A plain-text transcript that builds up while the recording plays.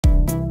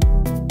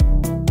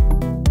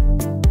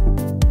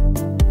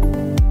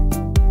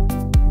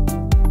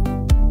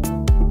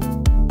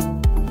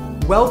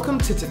Welcome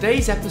to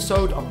today's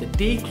episode of the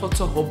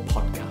Declutter Hub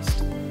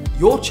podcast,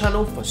 your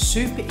channel for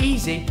super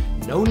easy,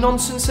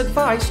 no-nonsense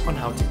advice on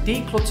how to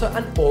declutter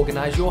and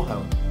organise your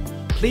home.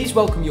 Please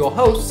welcome your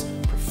hosts,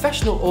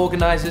 professional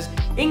organisers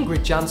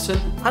Ingrid Jansen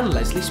and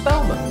Lesley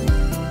Spellman.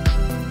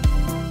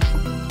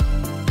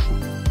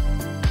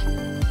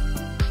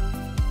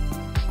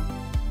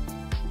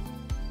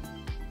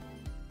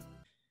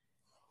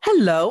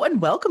 Hello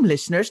and welcome,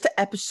 listeners, to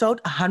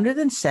episode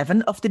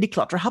 107 of the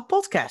Declutter Hub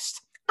podcast.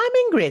 I'm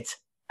Ingrid.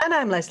 And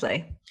I'm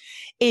Lesley.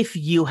 If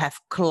you have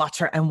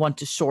clutter and want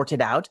to sort it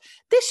out,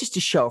 this is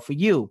the show for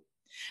you.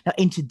 Now,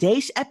 in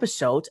today's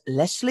episode,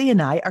 Lesley and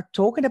I are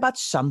talking about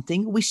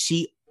something we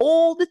see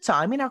all the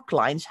time in our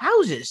clients'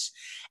 houses.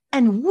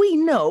 And we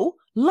know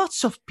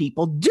lots of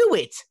people do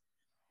it.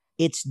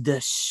 It's the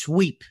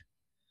sweep.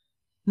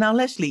 Now,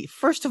 Lesley,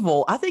 first of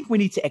all, I think we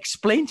need to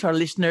explain to our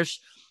listeners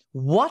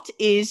what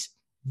is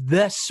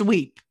the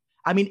sweep.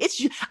 I mean,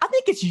 I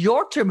think it's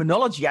your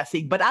terminology,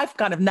 but I've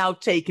kind of now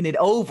taken it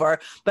over.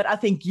 But I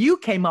think you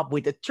came up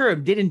with the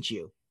term, didn't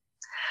you?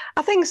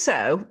 I think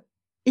so.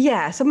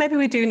 Yeah, so maybe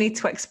we do need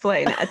to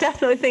explain it. I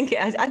definitely think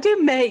I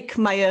do make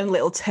my own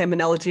little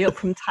terminology up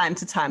from time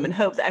to time and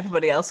hope that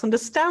everybody else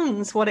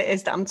understands what it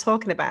is that I'm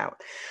talking about.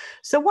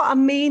 So what I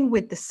mean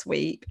with the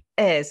sweep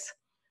is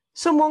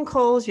someone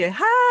calls you,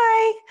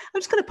 "Hi,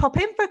 I'm just going to pop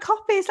in for a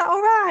coffee. Is that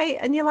all right?"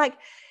 And you're like,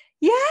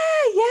 yeah,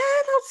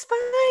 that's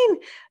fine.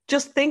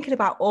 Just thinking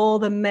about all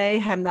the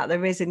mayhem that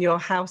there is in your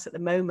house at the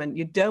moment.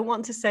 You don't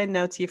want to say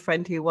no to your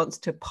friend who wants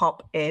to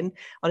pop in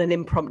on an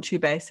impromptu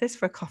basis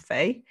for a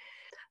coffee,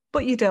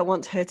 but you don't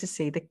want her to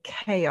see the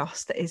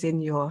chaos that is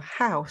in your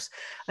house.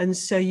 And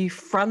so you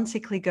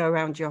frantically go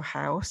around your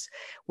house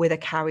with a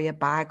carrier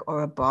bag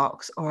or a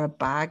box or a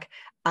bag,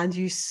 and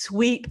you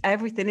sweep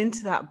everything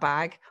into that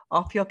bag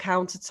off your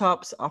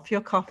countertops, off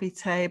your coffee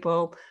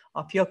table,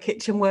 off your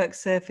kitchen work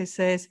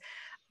surfaces.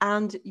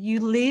 And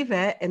you leave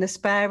it in a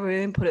spare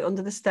room, put it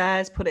under the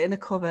stairs, put it in a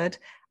cupboard,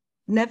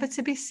 never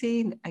to be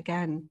seen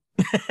again.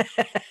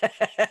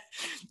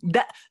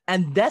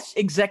 That's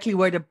exactly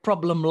where the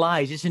problem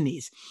lies, isn't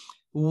it?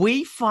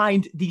 We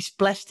find these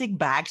plastic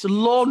bags,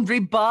 laundry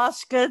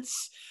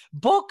baskets,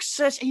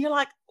 boxes, and you're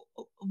like,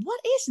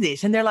 what is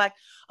this? And they're like,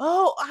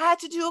 oh, I had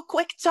to do a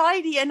quick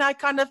tidy and I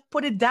kind of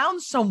put it down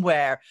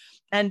somewhere.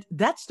 And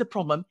that's the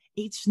problem.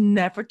 It's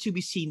never to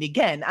be seen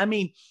again. I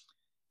mean,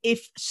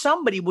 if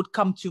somebody would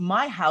come to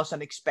my house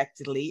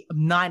unexpectedly,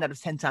 9 out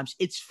of 10 times,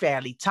 it's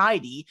fairly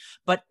tidy.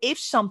 But if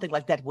something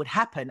like that would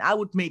happen, I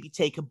would maybe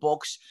take a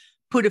box,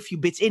 put a few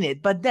bits in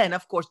it, but then,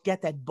 of course,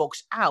 get that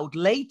box out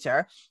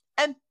later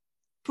and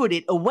put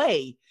it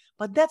away.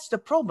 But that's the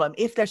problem.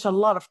 If there's a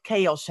lot of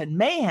chaos and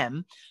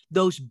mayhem,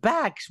 those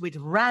bags with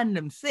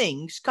random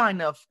things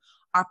kind of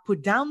are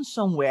put down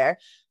somewhere.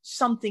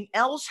 Something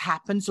else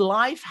happens,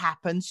 life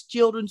happens,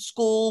 children's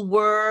school,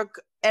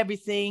 work,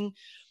 everything.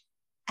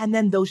 And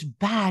then those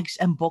bags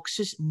and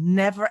boxes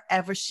never,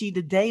 ever see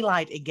the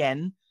daylight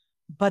again.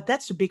 But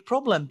that's a big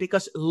problem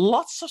because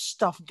lots of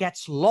stuff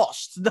gets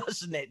lost,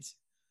 doesn't it?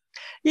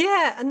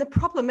 Yeah, and the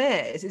problem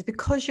is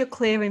because you're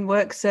clearing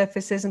work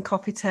surfaces and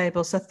coffee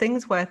tables, so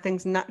things where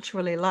things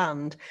naturally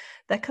land,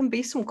 there can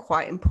be some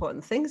quite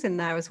important things in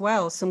there as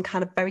well, some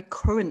kind of very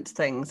current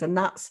things. And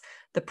that's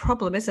the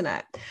problem, isn't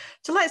it?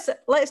 So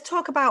let's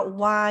talk about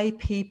why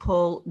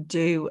people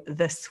do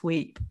the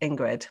sweep,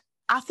 Ingrid.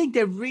 I think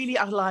they really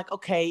are like,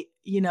 okay,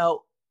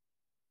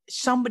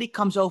 somebody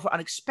comes over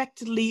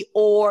unexpectedly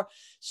or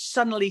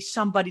suddenly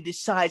somebody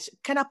decides,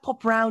 can I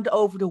pop around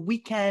over the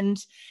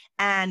weekend?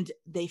 And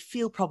they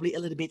feel probably a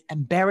little bit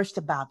embarrassed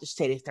about the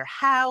state of their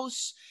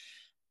house.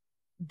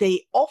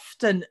 They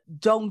often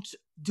don't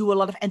do a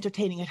lot of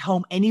entertaining at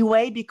home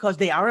anyway because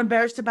they are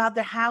embarrassed about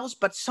their house.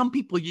 But some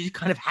people you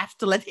kind of have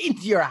to let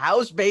into your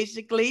house,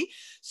 basically.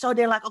 So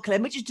they're like, okay,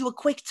 let me just do a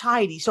quick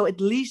tidy. So at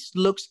least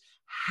looks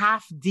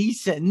half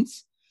decent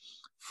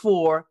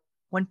for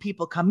when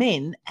people come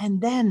in,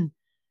 and then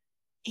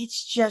it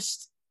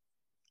just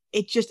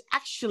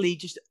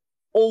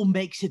all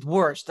makes it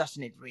worse,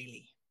 doesn't it?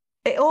 Really,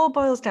 it all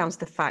boils down to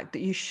the fact that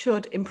you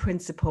should, in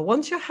principle,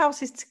 once your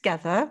house is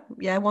together,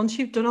 once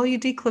you've done all your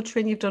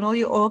decluttering, you've done all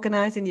your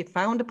organizing, you've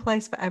found a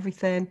place for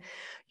everything,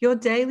 your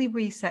daily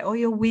reset or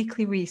your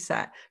weekly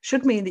reset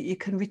should mean that you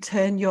can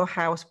return your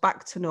house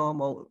back to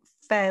normal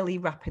fairly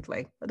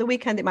rapidly. At the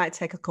weekend, it might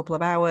take a couple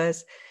of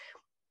hours.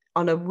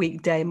 On a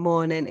weekday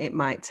morning, it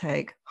might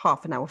take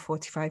half an hour,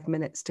 45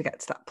 minutes to get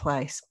to that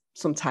place.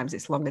 Sometimes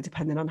it's longer,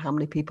 depending on how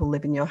many people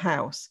live in your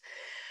house.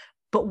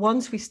 But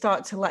once we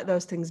start to let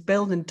those things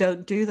build and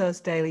don't do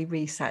those daily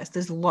resets,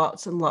 there's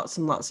lots and lots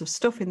and lots of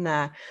stuff in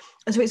there.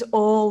 And so it's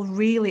all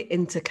really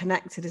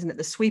interconnected, isn't it?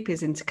 The sweep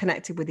is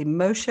interconnected with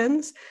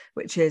emotions,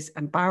 which is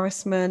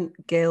embarrassment,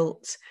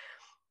 guilt,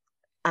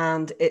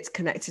 and it's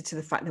connected to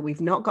the fact that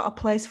we've not got a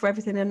place for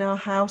everything in our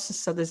house.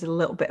 So there's a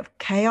little bit of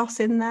chaos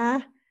in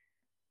there.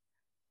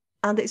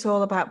 And it's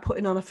all about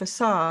putting on a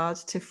facade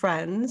to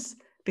friends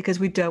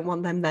because we don't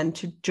want them then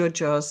to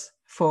judge us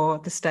for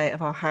the state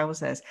of our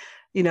houses.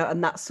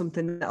 And that's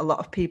something that a lot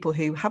of people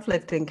who have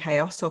lived in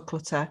chaos or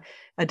clutter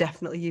are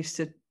definitely used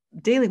to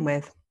dealing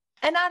with.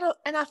 And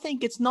I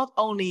think it's not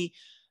only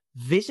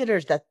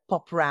visitors that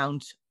pop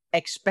around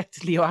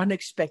expectedly or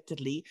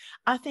unexpectedly.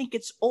 I think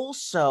it's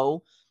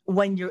also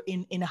when you're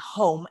in a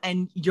home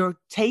and your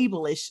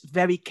table is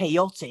very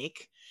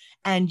chaotic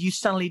and you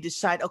suddenly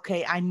decide,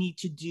 okay, I need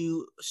to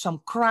do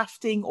some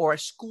crafting, or a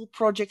school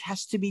project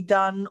has to be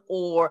done,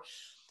 or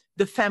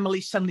the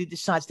family suddenly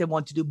decides they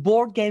want to do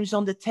board games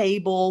on the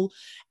table,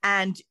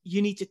 and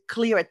you need to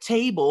clear a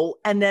table,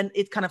 and then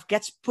it kind of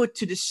gets put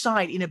to the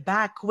side in a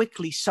bag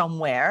quickly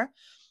somewhere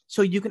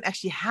so you can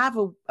actually have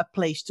a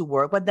place to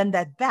work. But then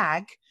that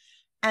bag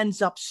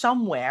ends up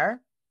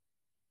somewhere,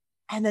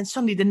 and then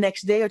suddenly the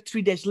next day or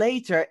 3 days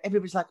later,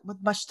 everybody's like, but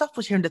my stuff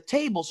was here on the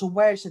table, so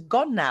where is it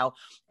gone now?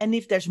 And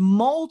if there's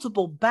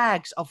multiple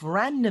bags of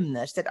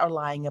randomness that are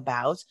lying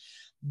about,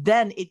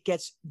 then it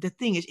gets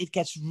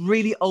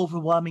really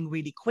overwhelming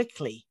really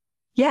quickly.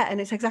 Yeah,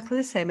 and it's exactly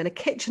the same in a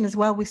kitchen as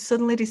well. We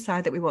suddenly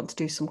decide that we want to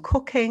do some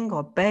cooking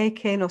or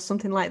baking or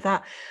something like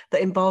that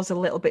involves a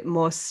little bit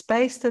more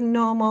space than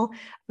normal.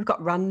 We've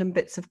got random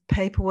bits of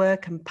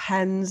paperwork and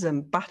pens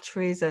and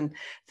batteries and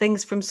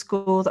things from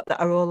school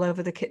that are all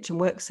over the kitchen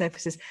work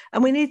surfaces,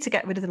 and we need to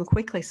get rid of them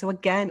quickly. So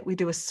again, we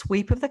do a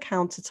sweep of the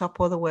countertop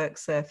or the work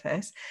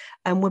surface,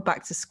 and we're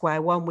back to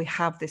square one. We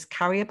have this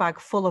carrier bag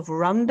full of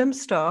random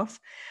stuff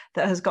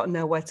that has got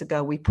nowhere to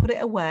go. We put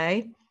it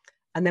away,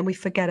 and then we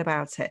forget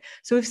about it.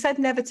 So we've said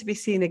never to be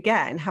seen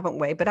again, haven't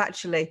we? But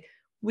actually,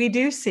 we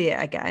do see it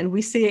again.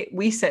 We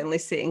certainly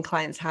see it in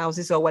clients'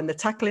 houses, or when they're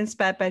tackling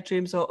spare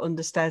bedrooms or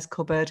understairs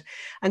cupboard.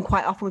 And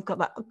quite often we've got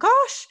that, oh,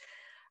 gosh,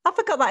 I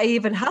forgot that I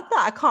even had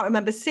that. I can't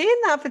remember seeing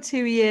that for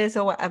 2 years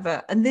or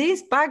whatever. And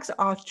these bags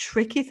are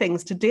tricky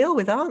things to deal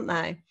with, aren't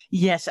they?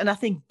 Yes, and I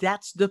think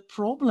that's the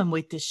problem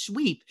with the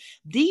sweep.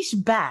 These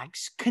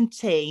bags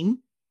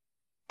contain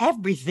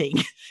everything.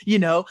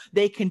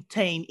 They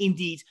contain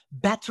indeed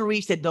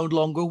batteries that no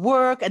longer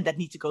work and that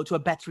need to go to a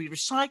battery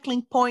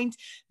recycling point.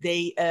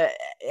 They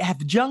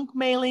have junk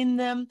mail in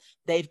them.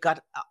 They've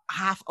got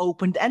half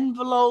opened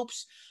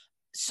envelopes.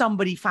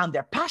 Somebody found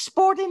their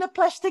passport in a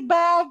plastic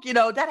bag.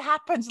 That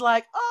happens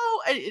like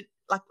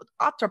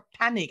utter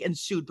panic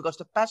ensued because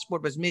the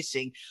passport was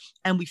missing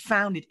and we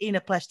found it in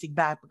a plastic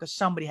bag because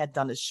somebody had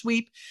done a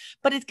sweep.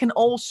 But it can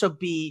also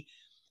be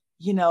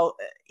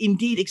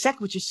indeed,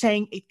 exactly what you're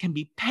saying. It can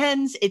be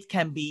pens, it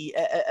can be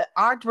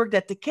artwork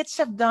that the kids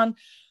have done.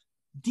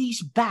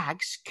 These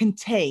bags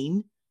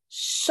contain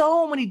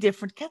so many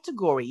different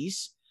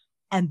categories.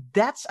 And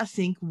that's, I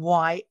think,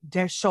 why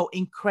they're so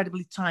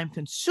incredibly time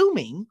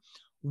consuming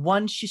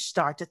once you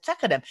start to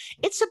tackle them.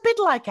 It's a bit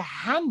like a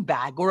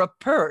handbag or a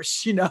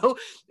purse,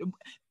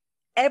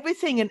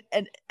 Everything and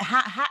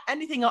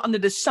anything under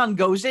the sun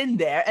goes in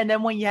there. And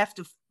then when you have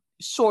to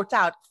sort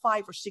out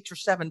 5 or 6 or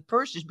 7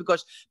 purses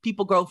because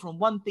people go from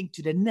one thing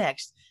to the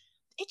next,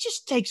 it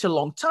just takes a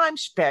long time.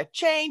 Spare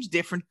change,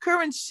 different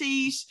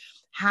currencies,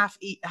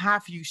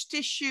 half-used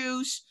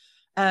tissues,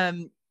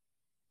 dried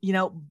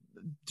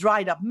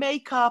up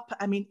makeup.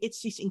 I mean,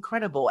 it's just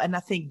incredible. And I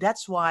think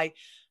that's why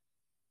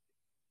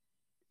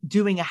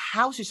doing a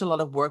house is a lot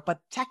of work,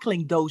 but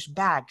tackling those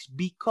bags,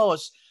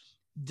 because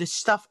the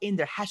stuff in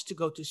there has to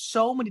go to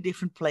so many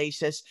different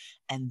places,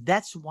 and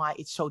that's why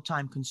it's so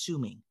time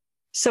consuming.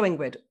 So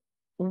Ingrid,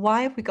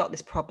 why have we got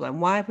this problem?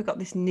 Why have we got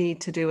this need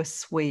to do a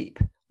sweep?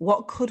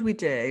 What could we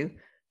do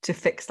to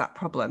fix that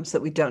problem so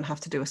that we don't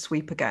have to do a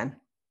sweep again?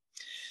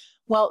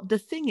 Well, the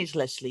thing is,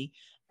 Lesley,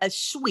 a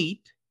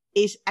sweep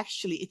is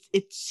actually,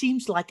 it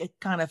seems like a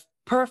kind of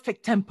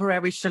perfect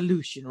temporary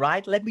solution,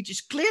 right? Let me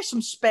just clear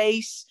some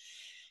space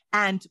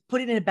and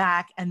put it in a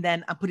bag, and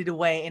then I'll put it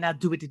away and I'll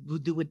deal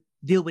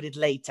with it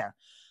later.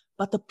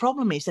 But the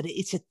problem is that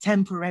it's a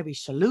temporary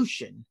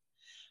solution,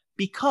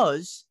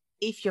 because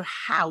if your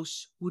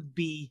house would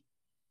be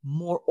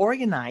more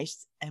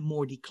organized and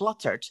more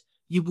decluttered,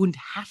 you wouldn't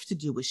have to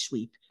do a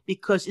sweep,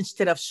 because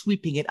instead of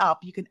sweeping it up,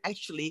 you can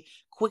actually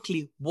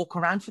quickly walk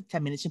around for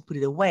 10 minutes and put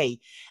it away.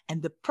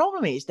 And the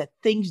problem is that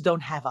things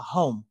don't have a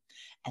home.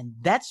 And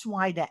that's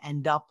why they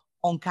end up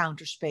on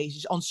counter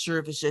spaces, on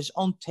surfaces,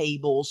 on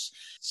tables,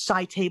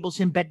 side tables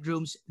in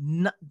bedrooms.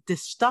 The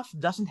stuff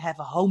doesn't have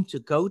a home to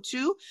go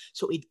to,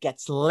 so it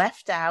gets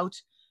left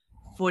out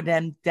for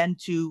them then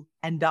to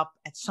end up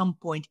at some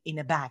point in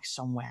a bag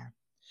somewhere.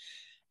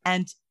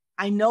 And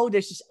I know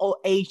there's this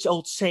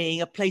age-old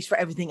saying, a place for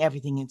everything,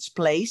 everything in its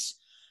place.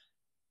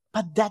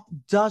 But that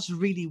does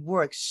really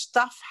work.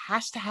 Stuff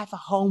has to have a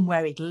home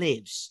where it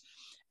lives.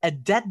 A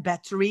dead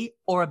battery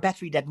or a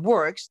battery that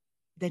works,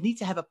 they need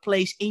to have a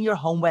place in your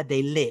home where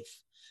they live.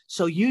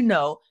 So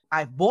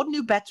I've bought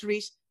new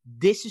batteries.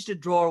 This is the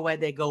drawer where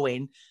they go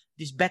in.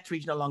 This battery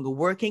is no longer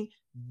working.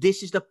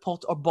 This is the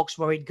pot or box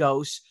where it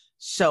goes.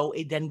 So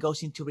it then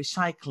goes into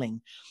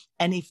recycling.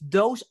 And if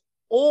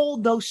all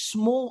those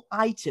small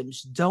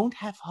items don't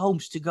have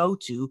homes to go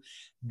to,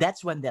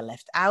 that's when they're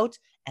left out.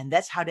 And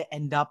that's how they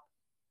end up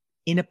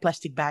in a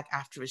plastic bag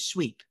after a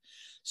sweep.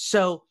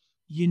 So,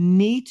 you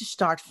need to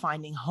start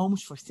finding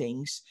homes for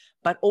things,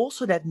 but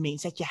also that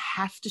means that you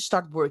have to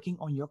start working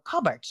on your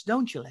cupboards,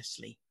 don't you,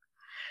 Lesley?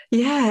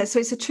 Yeah, so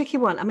it's a tricky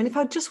one. I mean, if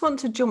I just want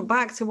to jump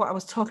back to what I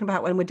was talking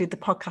about when we did the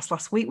podcast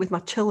last week with my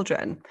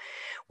children,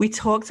 we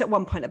talked at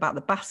one point about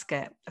the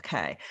basket.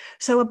 Okay,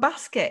 so a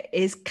basket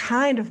is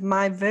kind of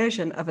my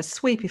version of a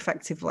sweep,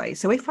 effectively.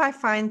 So if I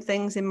find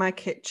things in my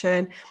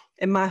kitchen,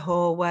 in my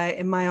hallway,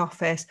 in my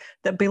office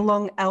that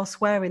belong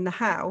elsewhere in the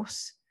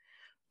house,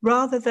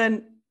 rather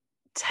than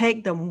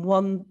take them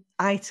one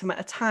item at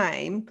a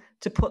time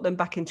to put them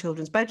back in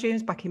children's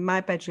bedrooms, back in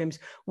my bedrooms,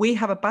 we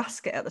have a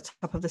basket at the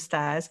top of the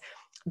stairs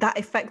that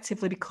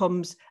effectively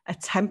becomes a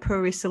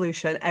temporary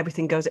solution.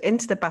 Everything goes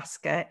into the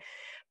basket.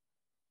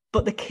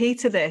 But the key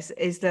to this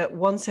is that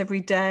once every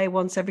day,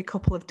 once every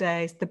couple of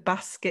days, the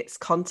basket's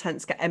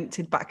contents get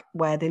emptied back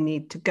where they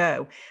need to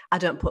go. I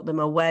don't put them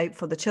away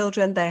for the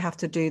children. They have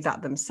to do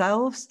that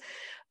themselves.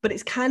 But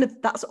it's kind of,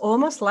 that's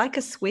almost like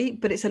a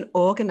sweep, but it's an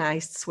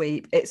organized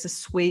sweep. It's a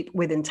sweep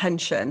with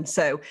intention.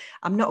 So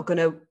I'm not going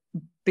to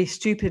be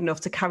stupid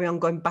enough to carry on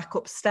going back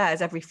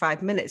upstairs every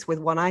 5 minutes with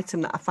one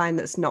item that I find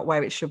that's not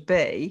where it should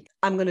be.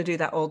 I'm going to do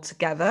that all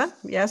together.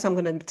 Yes, I'm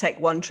going to take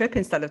one trip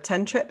instead of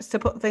 10 trips to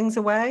put things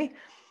away.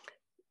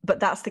 But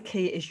that's the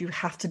key, is you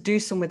have to do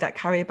some with that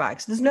carrier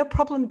bag. So there's no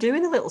problem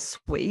doing a little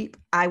sweep.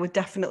 I would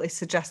definitely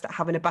suggest that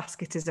having a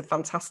basket is a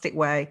fantastic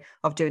way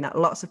of doing that.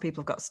 Lots of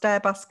people have got stair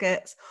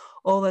baskets,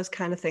 all those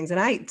kind of things.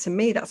 And to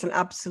me, that's an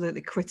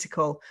absolutely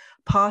critical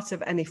part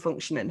of any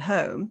functioning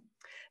home,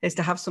 is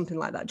to have something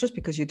like that, just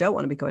because you don't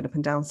want to be going up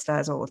and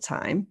downstairs all the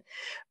time.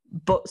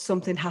 But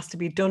something has to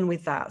be done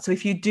with that. So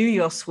if you do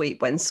your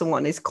sweep when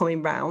someone is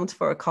coming round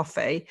for a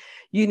coffee,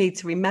 you need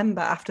to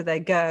remember after they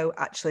go,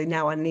 actually,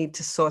 now I need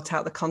to sort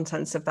out the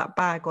contents of that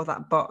bag or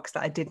that box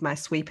that I did my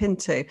sweep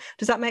into.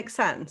 Does that make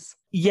sense?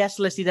 Yes,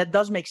 Lesley, that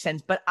does make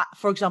sense. But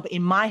for example,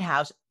 in my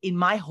house, in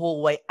my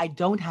hallway, I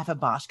don't have a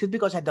basket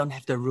because I don't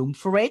have the room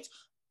for it.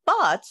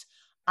 But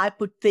I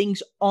put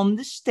things on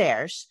the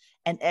stairs,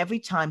 and every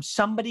time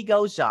somebody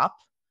goes up,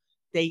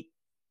 they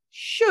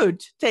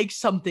should take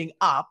something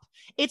up.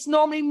 It's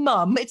normally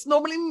mum. It's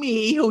normally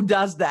me who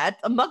does that.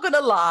 I'm not going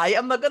to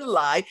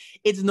lie.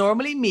 It's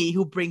normally me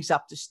who brings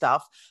up the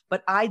stuff.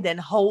 But I then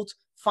hold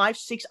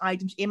 5-6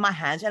 items in my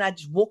hands, and I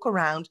just walk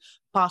around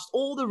past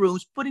all the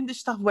rooms, putting the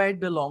stuff where it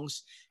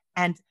belongs.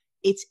 And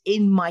it's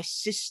in my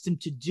system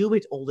to do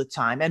it all the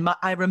time. And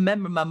I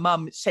remember my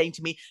mum saying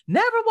to me,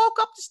 never walk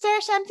up the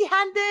stairs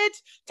empty-handed.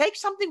 Take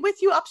something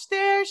with you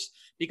upstairs.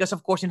 Because,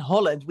 of course, in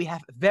Holland, we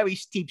have very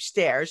steep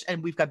stairs,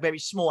 and we've got very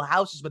small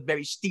houses, but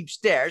very steep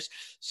stairs.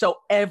 So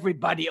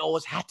everybody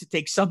always had to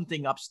take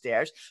something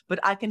upstairs. But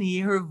I can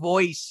hear her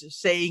voice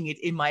saying it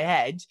in my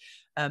head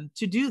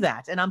to do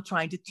that. And I'm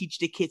trying to teach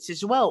the kids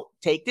as well.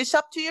 Take this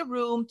up to your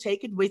room,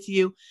 take it with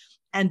you.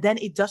 And then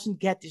it doesn't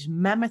get this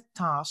mammoth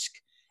task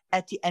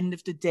at the end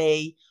of the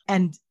day,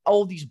 and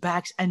all these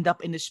bags end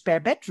up in the spare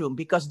bedroom.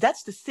 Because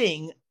that's the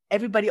thing.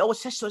 Everybody always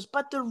says to us,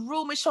 but the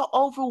room is so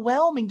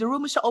overwhelming. The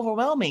room is so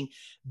overwhelming,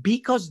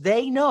 because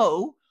they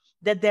know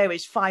that there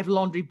is 5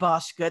 laundry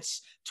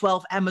baskets,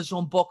 12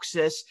 Amazon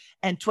boxes,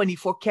 and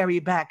 24 carry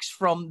bags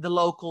from the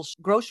local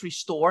grocery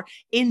store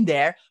in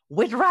there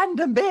with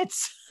random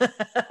bits.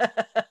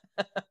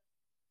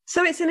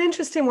 So it's an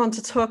interesting one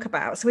to talk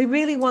about. So we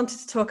really wanted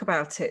to talk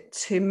about it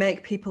to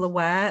make people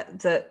aware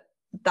that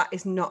that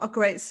is not a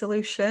great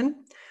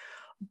solution.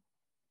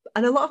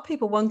 And a lot of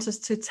people want us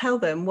to tell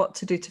them what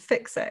to do to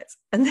fix it.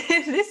 And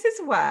this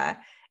is where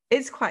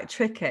it's quite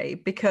tricky,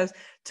 because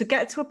to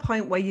get to a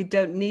point where you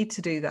don't need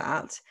to do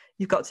that,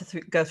 you've got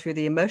to go through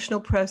the emotional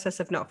process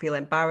of not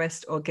feeling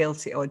embarrassed or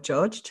guilty or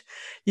judged.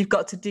 You've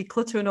got to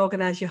declutter and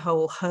organize your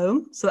whole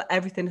home so that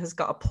everything has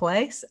got a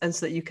place, and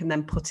so that you can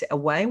then put it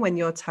away when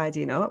you're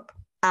tidying up.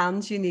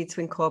 And you need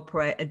to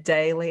incorporate a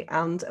daily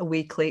and a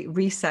weekly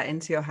reset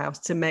into your house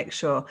to make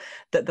sure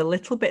that the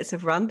little bits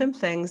of random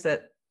things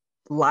that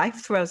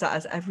life throws at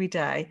us every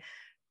day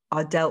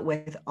are dealt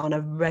with on a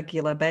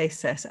regular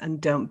basis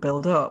and don't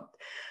build up.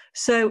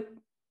 So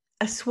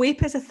a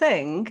sweep is a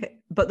thing,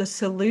 but the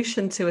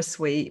solution to a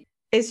sweep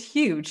is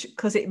huge,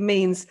 because it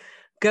means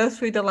go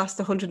through the last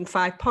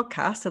 105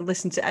 podcasts and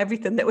listen to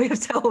everything that we have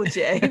told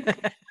you.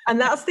 And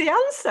that's the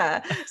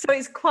answer. So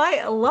it's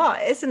quite a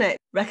lot, isn't it?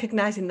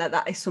 Recognizing that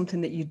that is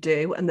something that you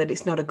do and that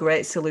it's not a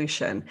great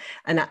solution.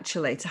 And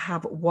actually to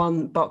have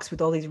one box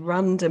with all these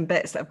random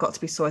bits that have got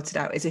to be sorted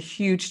out is a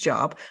huge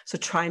job. So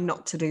try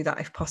not to do that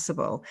if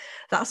possible.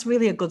 That's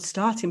really a good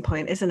starting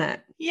point, isn't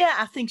it? Yeah,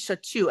 I think so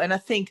too. And I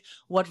think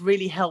what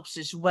really helps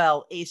as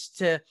well is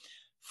to,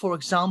 for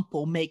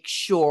example, make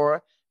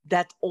sure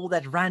that all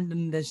that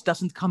randomness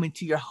doesn't come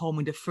into your home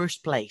in the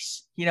first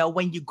place. You know,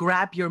 when you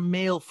grab your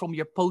mail from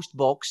your post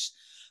box,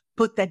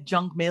 put that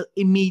junk mail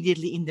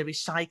immediately in the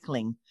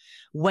recycling.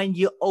 When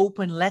you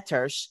open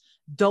letters,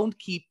 don't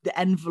keep the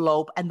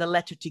envelope and the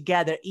letter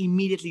together.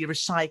 Immediately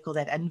recycle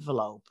that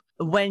envelope.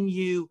 When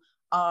you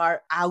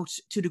are out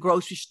to the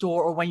grocery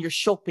store or when you're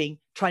shopping,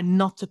 try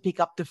not to pick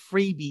up the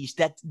freebies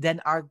that then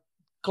are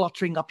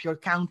cluttering up your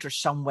counter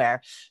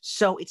somewhere.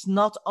 So it's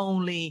not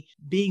only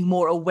being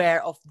more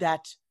aware of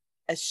that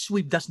a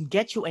sweep doesn't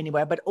get you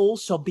anywhere, but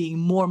also being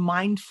more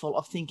mindful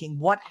of thinking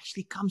what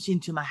actually comes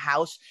into my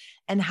house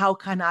and how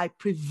can I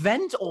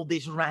prevent all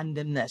this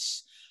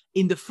randomness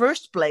in the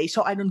first place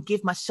so I don't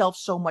give myself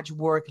so much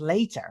work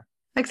later.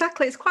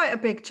 Exactly. It's quite a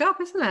big job,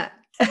 isn't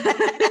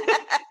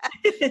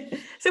it?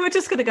 So we're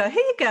just going to go,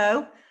 here you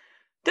go.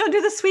 Don't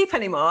do the sweep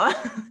anymore.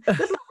 Good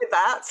luck with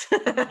that.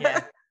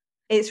 Yeah.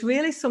 It's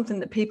really something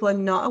that people are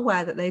not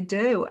aware that they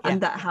do, Yeah.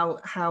 and that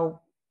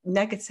how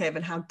negative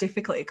and how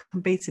difficult it can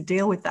be to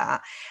deal with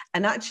that.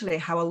 And actually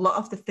how a lot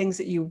of the things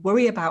that you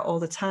worry about all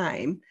the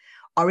time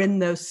are in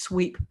those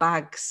sweep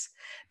bags.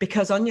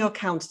 Because on your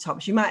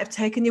countertops, you might have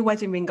taken your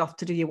wedding ring off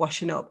to do your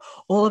washing up.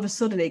 All of a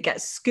sudden, it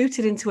gets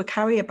scooted into a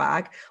carrier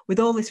bag with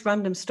all this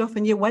random stuff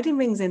and your wedding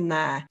ring's in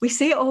there. We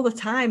see it all the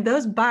time.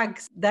 Those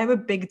bags, they're a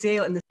big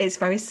deal. And it's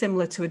very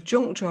similar to a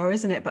junk drawer,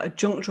 isn't it? But a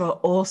junk drawer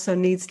also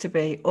needs to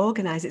be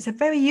organised. It's a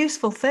very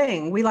useful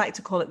thing. We like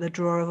to call it the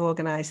drawer of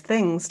organised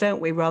things,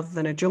 don't we? Rather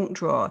than a junk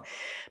drawer.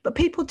 But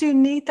people do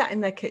need that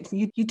in their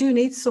kitchen. You do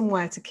need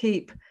somewhere to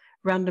keep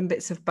random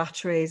bits of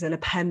batteries and a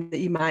pen that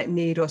you might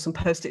need, or some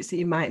post-its that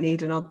you might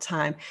need an odd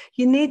time.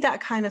 You need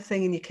that kind of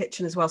thing in your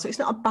kitchen as well. So it's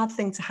not a bad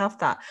thing to have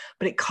that,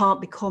 but it can't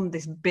become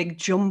this big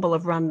jumble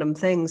of random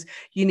things.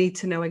 You need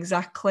to know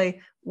exactly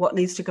what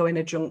needs to go in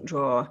a junk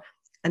drawer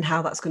and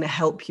how that's going to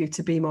help you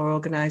to be more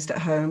organized at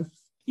home.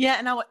 Yeah,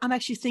 and I'm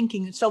actually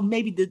thinking, so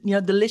maybe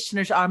the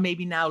listeners are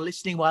maybe now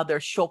listening while they're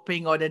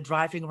shopping or they're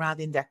driving around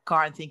in their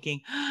car and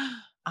thinking,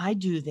 I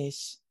do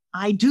this,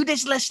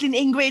 Lesley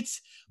and Ingrid.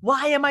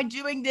 Why am I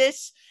doing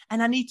this?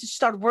 And I need to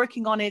start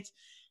working on it.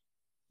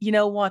 You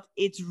know what?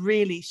 It's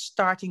really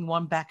starting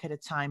one bag at a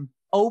time,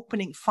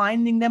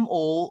 finding them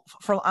all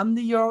from under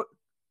your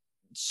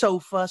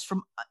sofas,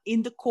 from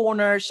in the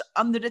corners,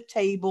 under the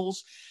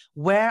tables.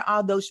 Where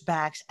are those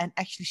bags? And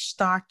actually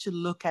start to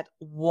look at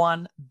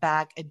one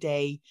bag a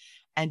day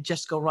and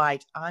just go,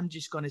 right, I'm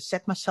just going to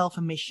set myself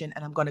a mission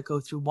and I'm going to go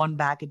through one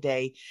bag a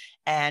day.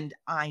 And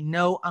I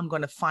know I'm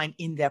going to find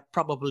in there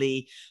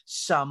probably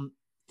some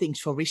things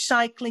for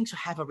recycling. So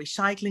have a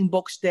recycling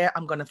box there.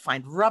 I'm going to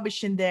find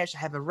rubbish in there. So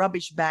have a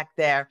rubbish bag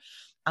there.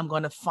 I'm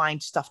going to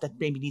find stuff that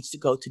maybe needs to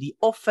go to the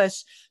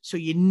office. So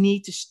you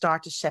need to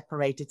start to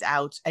separate it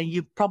out. And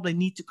you probably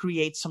need to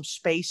create some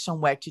space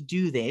somewhere to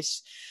do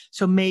this.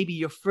 So maybe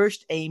your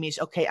first aim is,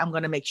 okay, I'm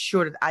going to make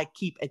sure that I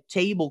keep a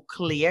table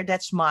clear.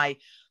 That's my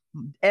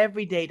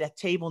every day. That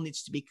table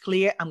needs to be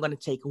clear. I'm going to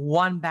take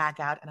one bag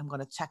out and I'm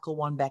going to tackle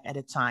one bag at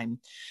a time,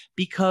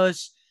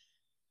 because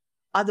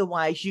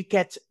otherwise you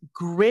get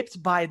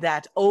gripped by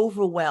that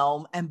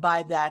overwhelm and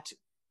by that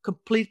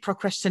complete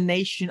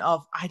procrastination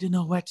of, I don't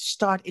know where to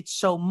start. It's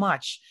so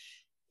much.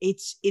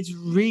 It's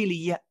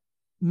really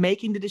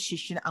making the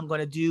decision. I'm going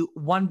to do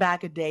one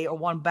bag a day or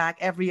one bag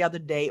every other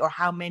day, or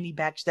how many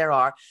bags there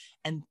are,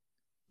 and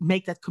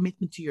make that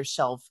commitment to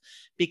yourself,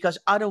 because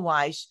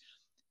otherwise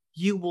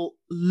you will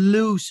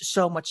lose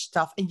so much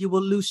stuff and you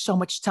will lose so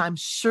much time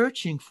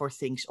searching for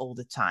things all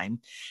the time.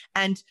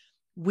 And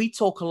we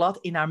talk a lot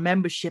in our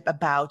membership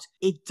about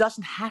it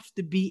doesn't have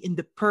to be in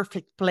the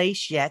perfect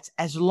place yet,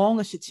 as long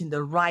as it's in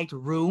the right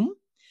room.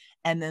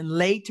 And then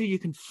later you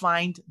can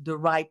find the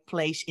right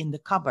place in the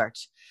cupboard.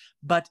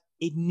 But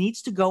it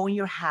needs to go in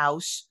your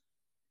house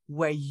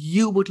where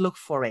you would look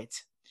for it.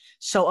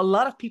 So a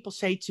lot of people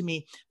say to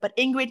me, but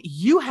Ingrid,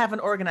 you have an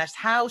organized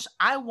house.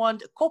 I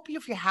want a copy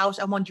of your house.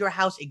 I want your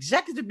house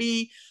exactly to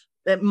be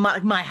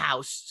my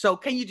house. So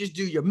can you just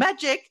do your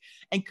magic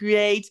and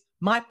create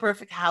my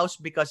perfect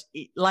house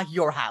like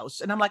your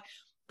house? And I'm like,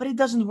 but it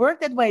doesn't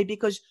work that way,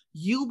 because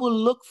you will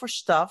look for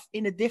stuff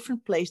in a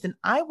different place than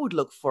I would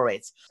look for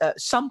it.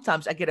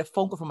 Sometimes I get a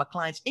phone call from my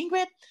clients,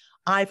 Ingrid,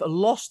 I've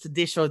lost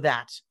this or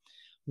that.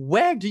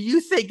 Where do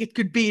you think it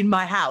could be in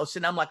my house?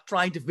 And I'm like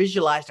trying to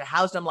visualize their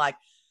house. And I'm like,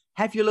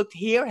 have you looked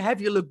here?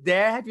 Have you looked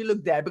there? Have you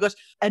looked there? Because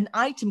an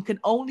item can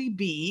only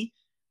be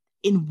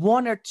in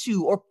one or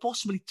two or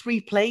possibly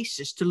three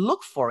places to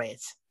look for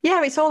it.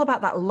 Yeah, it's all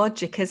about that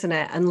logic, isn't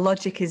it? And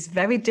logic is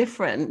very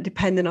different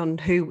depending on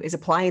who is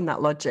applying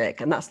that logic.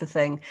 And that's the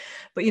thing.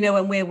 But,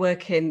 when we're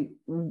working,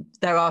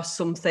 there are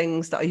some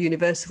things that are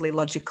universally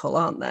logical,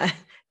 aren't there?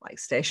 Like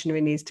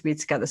stationery needs to be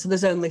together. So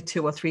there's only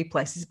two or three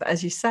places. But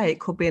as you say, it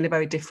could be in a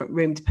very different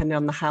room depending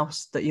on the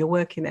house that you're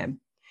working in.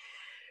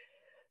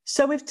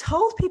 So we've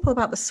told people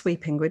about the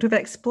sweeping grid. We've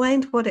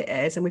explained what it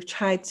is, and we've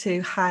tried to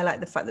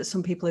highlight the fact that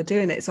some people are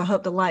doing it. So I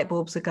hope the light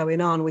bulbs are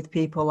going on with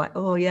people like,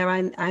 oh yeah,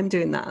 I'm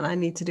doing that and I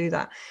need to do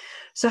that.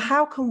 So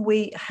how can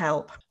we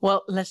help?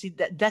 Well, Lesley,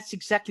 that's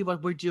exactly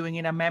what we're doing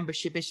in our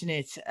membership, isn't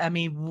it? I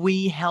mean,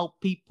 we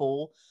help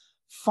people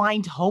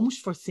find homes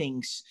for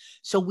things.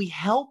 So we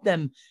help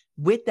them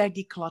with their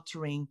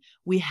decluttering,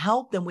 we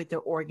help them with their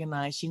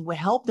organizing, we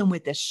help them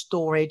with their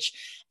storage.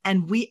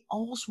 And we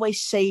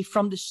always say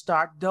from the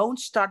start, don't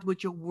start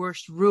with your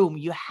worst room.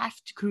 You have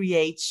to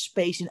create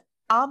space in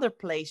other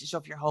places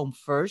of your home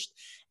first.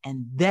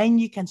 And then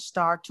you can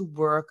start to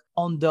work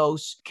on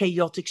those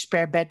chaotic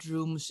spare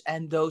bedrooms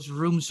and those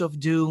rooms of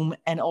doom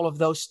and all of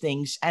those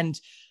things. And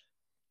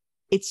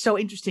it's so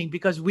interesting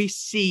because we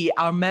see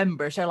our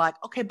members are like,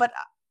 okay, but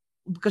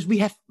because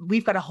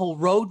we've got a whole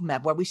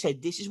roadmap where we say,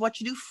 this is what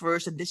you do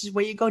first and this is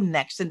where you go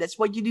next and that's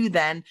what you do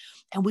then.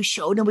 And we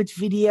show them with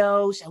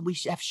videos and we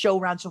have show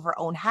rounds of our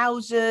own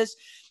houses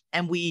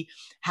and we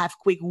have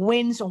quick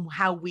wins on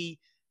how we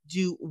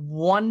do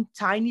one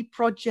tiny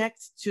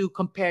project to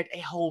compare a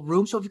whole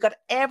room. So we've got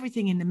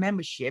everything in the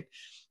membership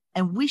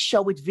and we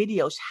show with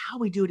videos how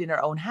we do it in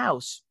our own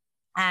house.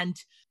 And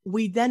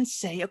we then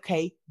say,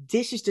 okay,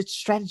 this is the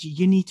strategy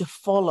you need to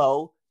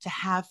follow to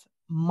have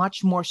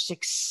much more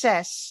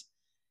success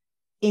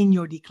in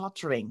your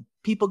decluttering.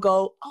 People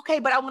go, okay,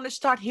 but I want to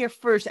start here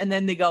first. And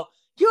then they go,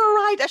 you're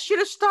right, I should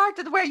have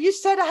started where you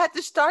said I had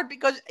to start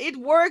because it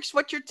works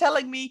what you're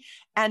telling me.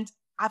 And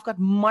I've got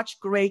much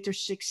greater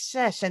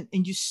success. And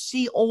you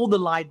see all the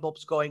light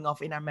bulbs going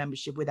off in our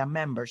membership with our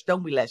members,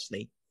 don't we,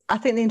 Lesley? I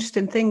think the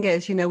interesting thing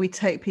is, we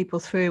take people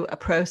through a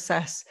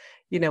process.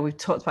 We've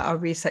talked about our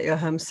Reset Your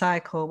Home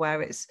cycle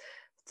where it's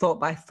thought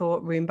by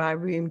thought, room by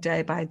room,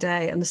 day by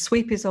day. And the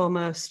sweep is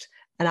almost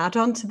an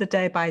add-on to the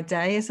day by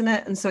day, isn't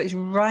it? And so it's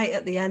right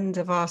at the end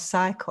of our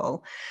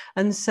cycle.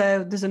 And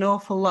so there's an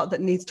awful lot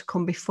that needs to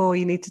come before.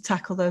 You need to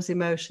tackle those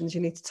emotions.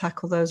 You need to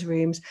tackle those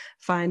rooms,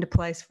 find a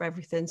place for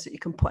everything so you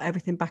can put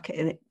everything back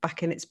in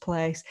its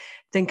place.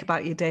 Think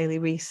about your daily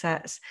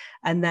resets.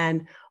 And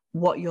then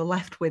what you're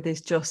left with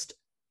is just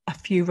a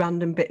few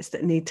random bits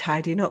that need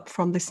tidying up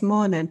from this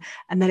morning.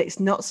 And then it's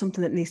not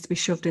something that needs to be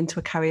shoved into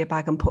a carrier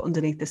bag and put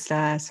underneath the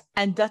stairs.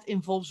 And that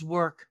involves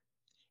work.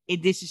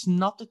 This is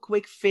not a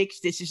quick fix.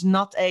 This is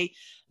not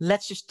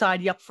let's just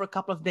tidy up for a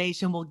couple of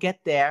days and we'll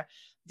get there.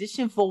 This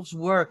involves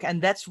work.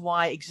 And that's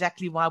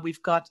exactly why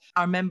we've got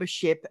our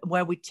membership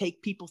where we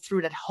take people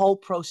through that whole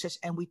process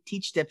and we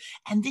teach them.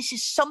 And this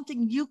is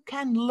something you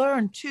can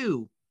learn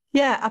too.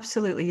 Yeah,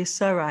 absolutely. You're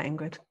so right,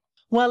 Ingrid.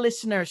 Well,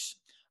 listeners,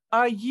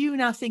 are you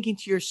now thinking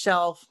to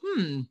yourself,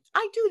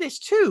 I do this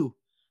too.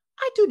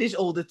 I do this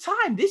all the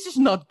time. This is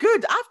not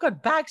good. I've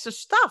got bags of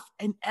stuff.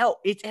 And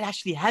it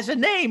actually has a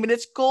name and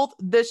it's called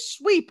the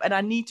sweep. And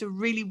I need to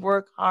really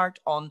work hard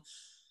on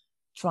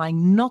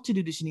trying not to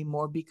do this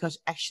anymore because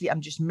actually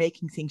I'm just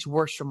making things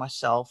worse for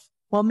myself.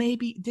 Well,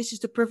 maybe this is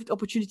the perfect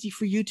opportunity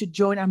for you to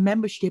join our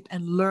membership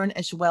and learn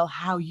as well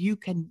how you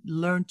can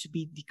learn to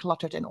be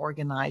decluttered and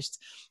organized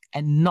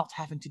and not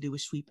having to do a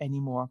sweep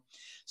anymore.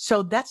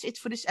 So that's it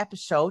for this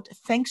episode.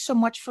 Thanks so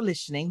much for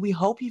listening. We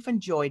hope you've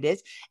enjoyed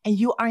it and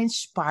you are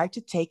inspired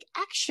to take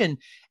action.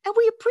 And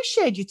we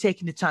appreciate you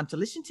taking the time to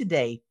listen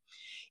today.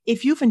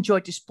 If you've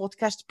enjoyed this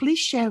podcast, please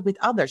share it with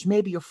others.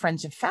 Maybe your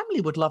friends and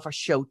family would love our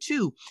show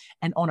too.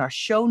 And on our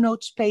show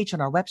notes page on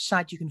our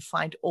website, you can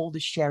find all the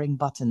sharing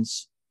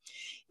buttons.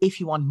 If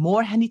you want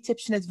more handy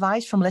tips and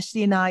advice from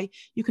Lesley and I,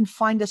 you can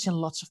find us in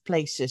lots of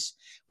places.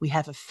 We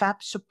have a fab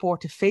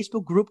supportive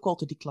Facebook group called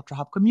the Declutter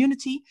Hub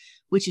Community,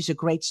 which is a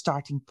great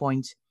starting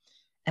point.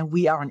 And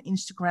we are on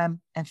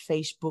Instagram and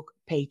Facebook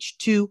page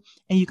too.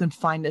 And you can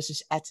find us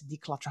as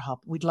 @DeclutterHub.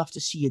 We'd love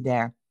to see you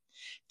there.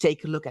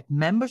 Take a look at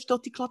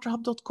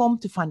members.declutterhub.com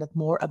to find out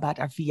more about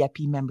our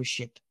VIP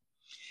membership.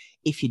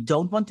 If you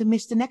don't want to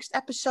miss the next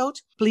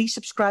episode, please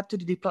subscribe to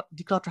the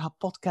Declutter Hub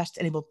podcast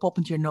and it will pop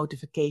into your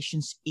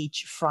notifications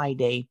each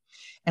Friday.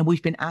 And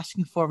we've been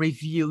asking for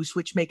reviews,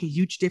 which make a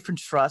huge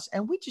difference for us.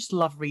 And we just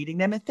love reading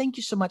them. And thank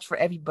you so much for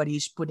everybody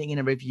who's putting in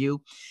a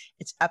review.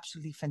 It's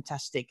absolutely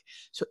fantastic.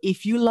 So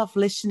if you love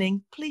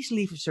listening, please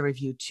leave us a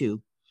review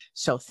too.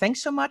 So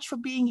thanks so much for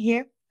being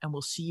here and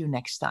we'll see you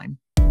next time.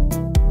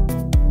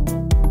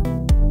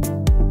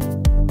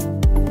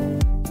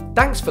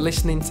 Thanks for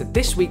listening to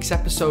this week's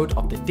episode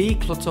of the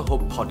Declutter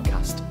Hub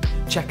podcast.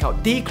 Check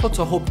out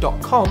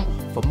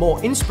declutterhub.com for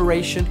more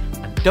inspiration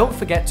and don't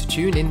forget to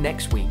tune in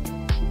next week.